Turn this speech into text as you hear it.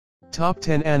Top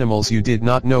 10 animals you did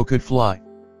not know could fly.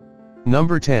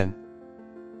 Number 10.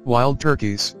 Wild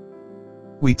turkeys.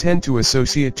 We tend to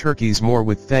associate turkeys more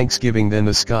with Thanksgiving than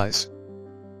the skies.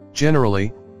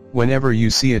 Generally, whenever you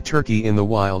see a turkey in the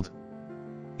wild,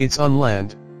 it's on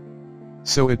land.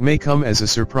 So it may come as a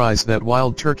surprise that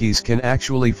wild turkeys can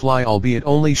actually fly, albeit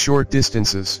only short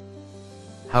distances.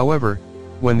 However,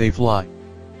 when they fly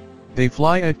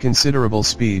at considerable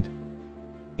speed.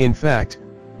 In fact,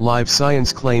 Live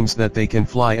Science claims that they can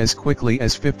fly as quickly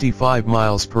as 55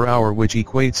 miles per hour, which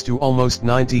equates to almost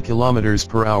 90 kilometers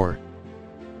per hour.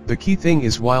 The key thing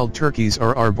is wild turkeys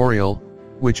are arboreal,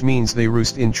 which means they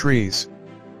roost in trees.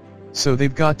 So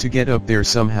they've got to get up there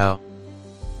somehow.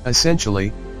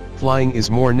 Essentially, flying is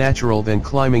more natural than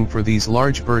climbing for these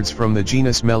large birds from the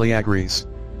genus Meleagris.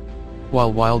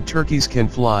 While wild turkeys can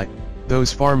fly,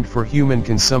 those farmed for human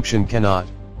consumption cannot.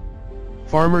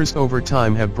 Farmers over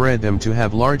time have bred them to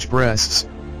have large breasts,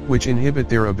 which inhibit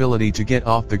their ability to get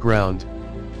off the ground.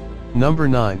 Number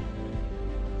 9.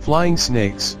 Flying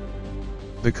snakes.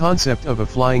 The concept of a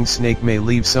flying snake may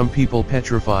leave some people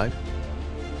petrified.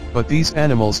 But these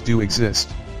animals do exist.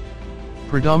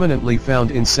 Predominantly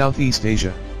found in Southeast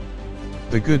Asia.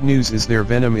 The good news is their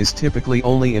venom is typically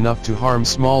only enough to harm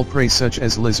small prey such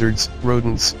as lizards,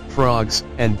 rodents, frogs,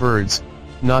 and birds,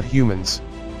 not humans.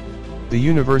 The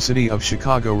University of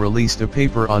Chicago released a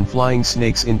paper on flying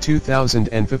snakes in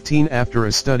 2015 after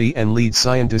a study, and lead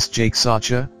scientist Jake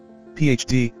Sacha,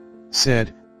 PhD,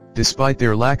 said, despite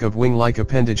their lack of wing-like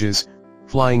appendages,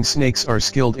 flying snakes are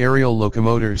skilled aerial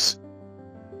locomotors.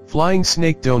 Flying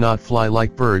snakes do not fly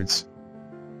like birds,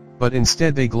 but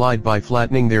instead they glide by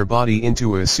flattening their body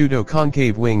into a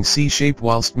pseudo-concave wing C-shape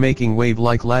whilst making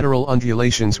wave-like lateral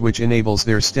undulations, which enables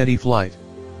their steady flight.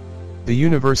 The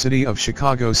University of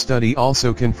Chicago study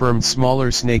also confirmed smaller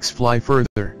snakes fly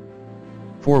further.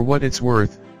 For what it's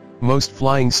worth, most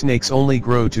flying snakes only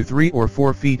grow to 3 or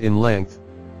 4 feet in length.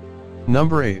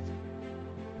 Number 8.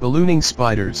 Ballooning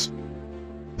spiders.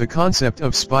 The concept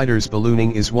of spiders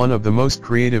ballooning is one of the most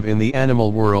creative in the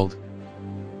animal world.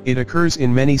 It occurs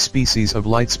in many species of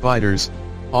light spiders,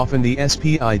 often the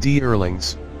Spid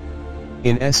earlings.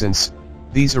 In essence,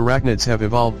 these arachnids have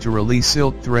evolved to release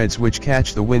silk threads which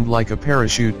catch the wind like a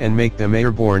parachute and make them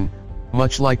airborne,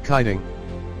 much like kiting.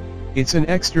 It's an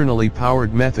externally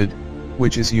powered method,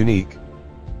 which is unique.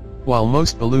 While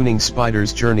most ballooning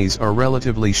spiders' journeys are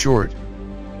relatively short,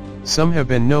 some have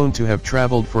been known to have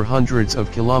traveled for hundreds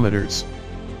of kilometers.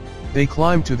 They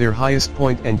climb to their highest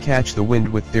point and catch the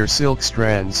wind with their silk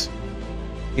strands.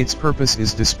 Its purpose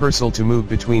is dispersal to move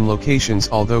between locations,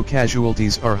 although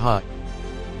casualties are high.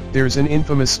 There's an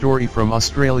infamous story from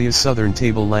Australia's southern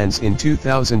tablelands in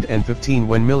 2015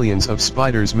 when millions of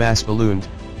spiders mass ballooned,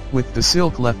 with the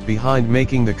silk left behind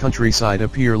making the countryside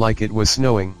appear like it was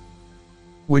snowing.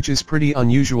 Which is pretty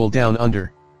unusual down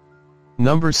under.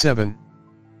 Number 7.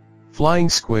 Flying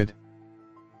squid.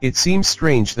 It seems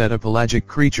strange that a pelagic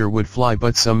creature would fly,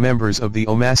 but some members of the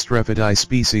Omastrephidae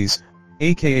species,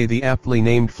 aka the aptly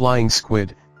named flying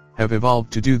squid, have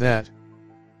evolved to do that.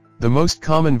 The most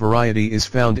common variety is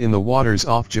found in the waters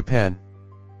off Japan.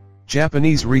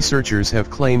 Japanese researchers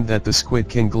have claimed that the squid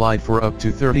can glide for up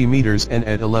to 30 meters and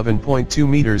at 11.2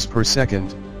 meters per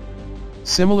second.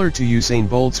 Similar to Usain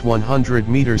Bolt's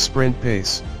 100-meter sprint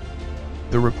pace.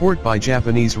 The report by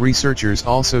Japanese researchers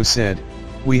also said,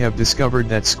 "We have discovered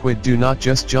that squid do not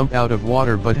just jump out of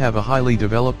water but have a highly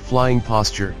developed flying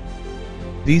posture.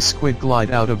 These squid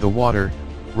glide out of the water,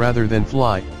 rather than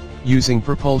fly, using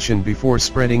propulsion before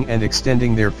spreading and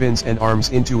extending their fins and arms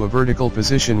into a vertical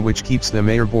position which keeps them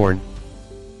airborne."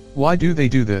 Why do they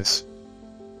do this?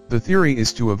 The theory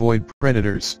is to avoid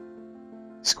predators.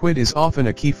 Squid is often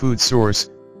a key food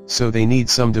source, so they need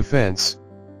some defense.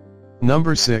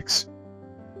 Number 6.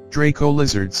 Draco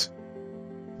lizards.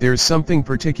 There's something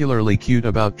particularly cute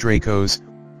about Dracos,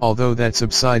 although that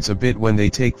subsides a bit when they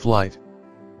take flight.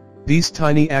 These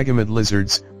tiny agamid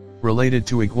lizards, related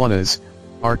to iguanas,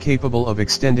 are capable of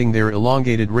extending their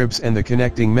elongated ribs and the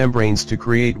connecting membranes to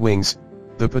create wings,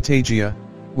 the patagia,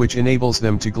 which enables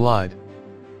them to glide.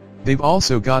 They've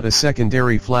also got a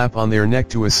secondary flap on their neck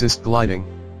to assist gliding.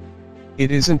 It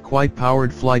isn't quite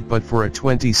powered flight, but for a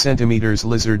 20 centimeters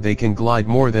lizard they can glide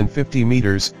more than 50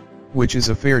 meters, which is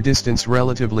a fair distance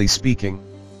relatively speaking.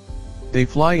 They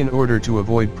fly in order to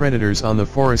avoid predators on the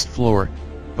forest floor,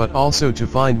 but also to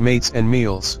find mates and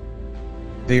meals.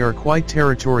 They are quite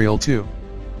territorial too.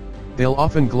 They'll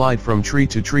often glide from tree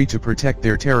to protect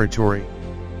their territory.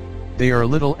 They are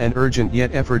little and urgent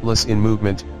yet effortless in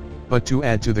movement, but to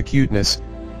add to the cuteness,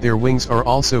 their wings are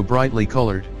also brightly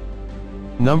colored.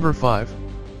 Number 5.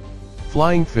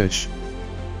 Flying fish.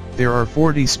 There are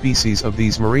 40 species of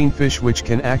these marine fish which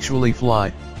can actually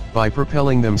fly, by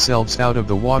propelling themselves out of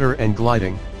the water and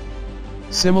gliding.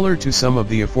 Similar to some of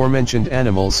the aforementioned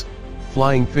animals,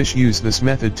 flying fish use this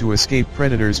method to escape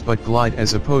predators but glide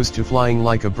as opposed to flying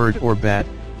like a bird or bat,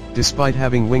 despite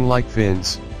having wing-like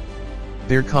fins.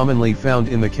 They're commonly found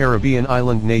in the Caribbean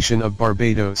island nation of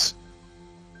Barbados,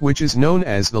 which is known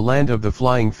as the land of the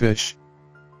flying fish.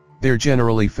 They're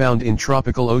generally found in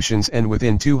tropical oceans and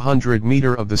within 200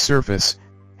 meters of the surface,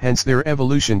 hence their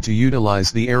evolution to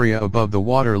utilize the area above the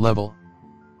water level.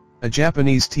 A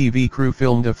Japanese TV crew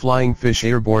filmed a flying fish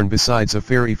airborne beside a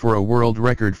ferry for a world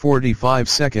record 45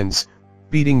 seconds,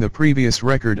 beating the previous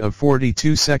record of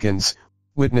 42 seconds,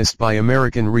 witnessed by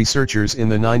American researchers in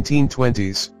the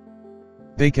 1920s.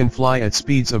 They can fly at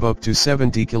speeds of up to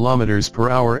 70 km per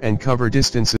hour and cover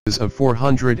distances of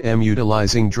 400 m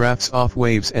utilizing drafts off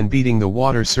waves and beating the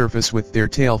water surface with their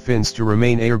tail fins to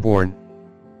remain airborne.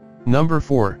 Number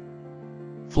 4.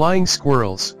 Flying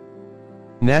squirrels.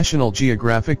 National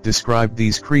Geographic described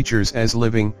these creatures as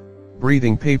living,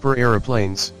 breathing paper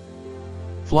aeroplanes.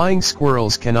 Flying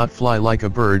squirrels cannot fly like a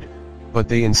bird, but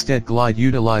they instead glide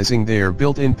utilizing their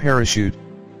built-in parachute,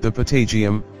 the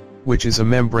patagium, which is a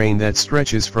membrane that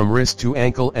stretches from wrist to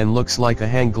ankle and looks like a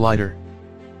hang glider.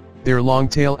 Their long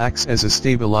tail acts as a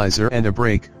stabilizer and a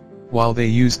brake, while they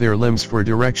use their limbs for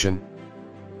direction.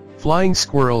 Flying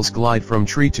squirrels glide from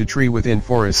tree to tree within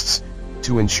forests,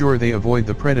 to ensure they avoid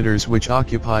the predators which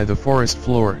occupy the forest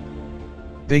floor.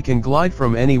 They can glide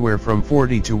from anywhere from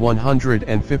 40 to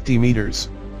 150 meters.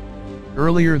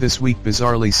 Earlier this week,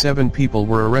 bizarrely, 7 people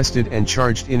were arrested and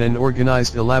charged in an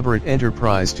organized elaborate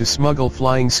enterprise to smuggle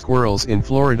flying squirrels in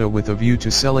Florida with a view to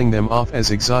selling them off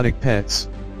as exotic pets.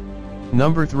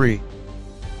 Number 3.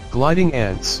 Gliding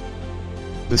ants.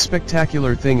 The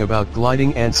spectacular thing about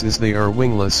gliding ants is they are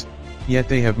wingless, yet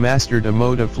they have mastered a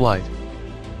mode of flight.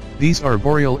 These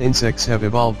arboreal insects have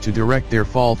evolved to direct their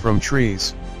fall from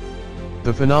trees.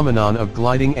 The phenomenon of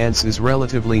gliding ants is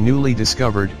relatively newly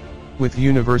discovered, with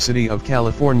University of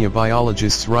California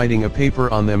biologists writing a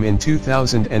paper on them in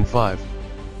 2005.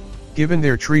 Given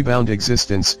their tree-bound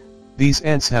existence, these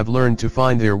ants have learned to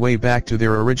find their way back to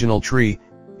their original tree,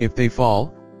 if they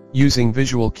fall, using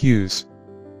visual cues.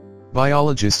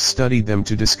 Biologists studied them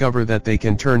to discover that they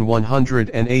can turn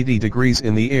 180 degrees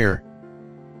in the air.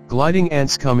 Gliding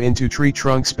ants come into tree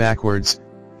trunks backwards,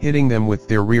 hitting them with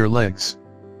their rear legs.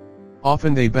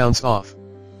 Often they bounce off.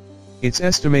 It's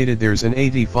estimated there's an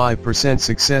 85%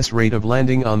 success rate of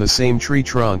landing on the same tree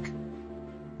trunk.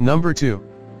 Number 2.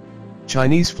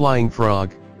 Chinese flying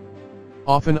frog.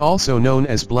 Often also known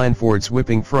as Blandford's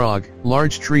whipping frog,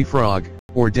 large tree frog,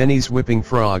 or Denny's whipping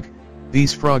frog,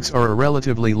 these frogs are a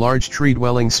relatively large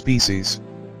tree-dwelling species.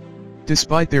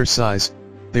 Despite their size,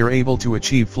 they're able to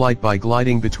achieve flight by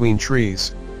gliding between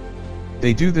trees.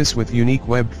 They do this with unique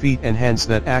webbed feet and hands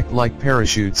that act like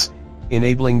parachutes,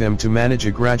 enabling them to manage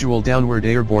a gradual downward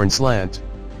airborne slant.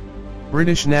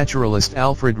 British naturalist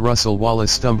Alfred Russel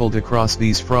Wallace stumbled across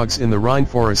these frogs in the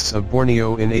rainforests of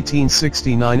Borneo in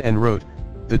 1869 and wrote,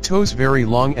 "The toes very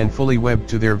long and fully webbed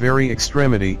to their very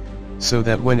extremity, so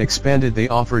that when expanded they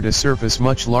offered a surface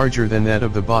much larger than that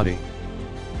of the body."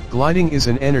 Gliding is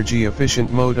an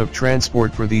energy-efficient mode of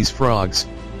transport for these frogs,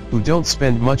 who don't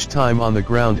spend much time on the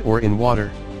ground or in water.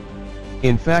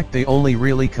 In fact, they only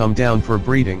really come down for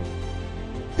breeding.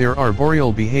 Their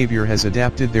arboreal behavior has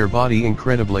adapted their body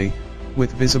incredibly,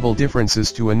 with visible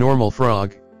differences to a normal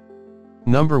frog.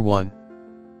 Number 1.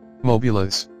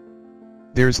 Mobulas.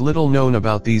 There's little known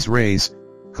about these rays,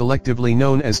 collectively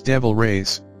known as devil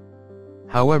rays.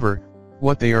 However,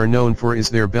 what they are known for is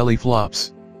their belly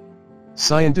flops.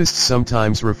 Scientists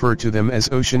sometimes refer to them as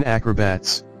ocean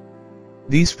acrobats.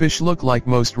 These fish look like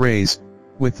most rays,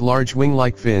 with large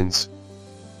wing-like fins.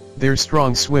 They're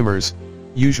strong swimmers,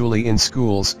 usually in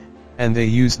schools, and they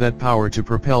use that power to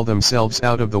propel themselves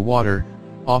out of the water,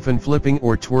 often flipping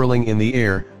or twirling in the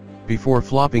air, before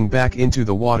flopping back into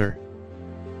the water.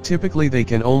 Typically they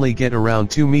can only get around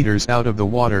 2 meters out of the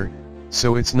water,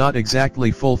 so it's not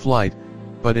exactly full flight,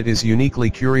 but it is uniquely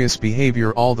curious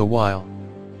behavior all the while.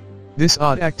 This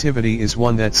odd activity is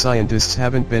one that scientists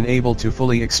haven't been able to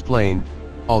fully explain,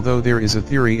 although there is a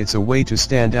theory it's a way to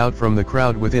stand out from the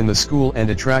crowd within the school and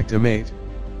attract a mate.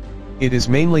 It is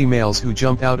mainly males who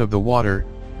jump out of the water,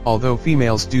 although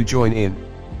females do join in.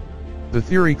 The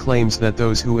theory claims that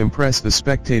those who impress the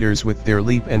spectators with their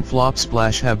leap and flop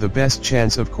splash have the best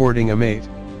chance of courting a mate.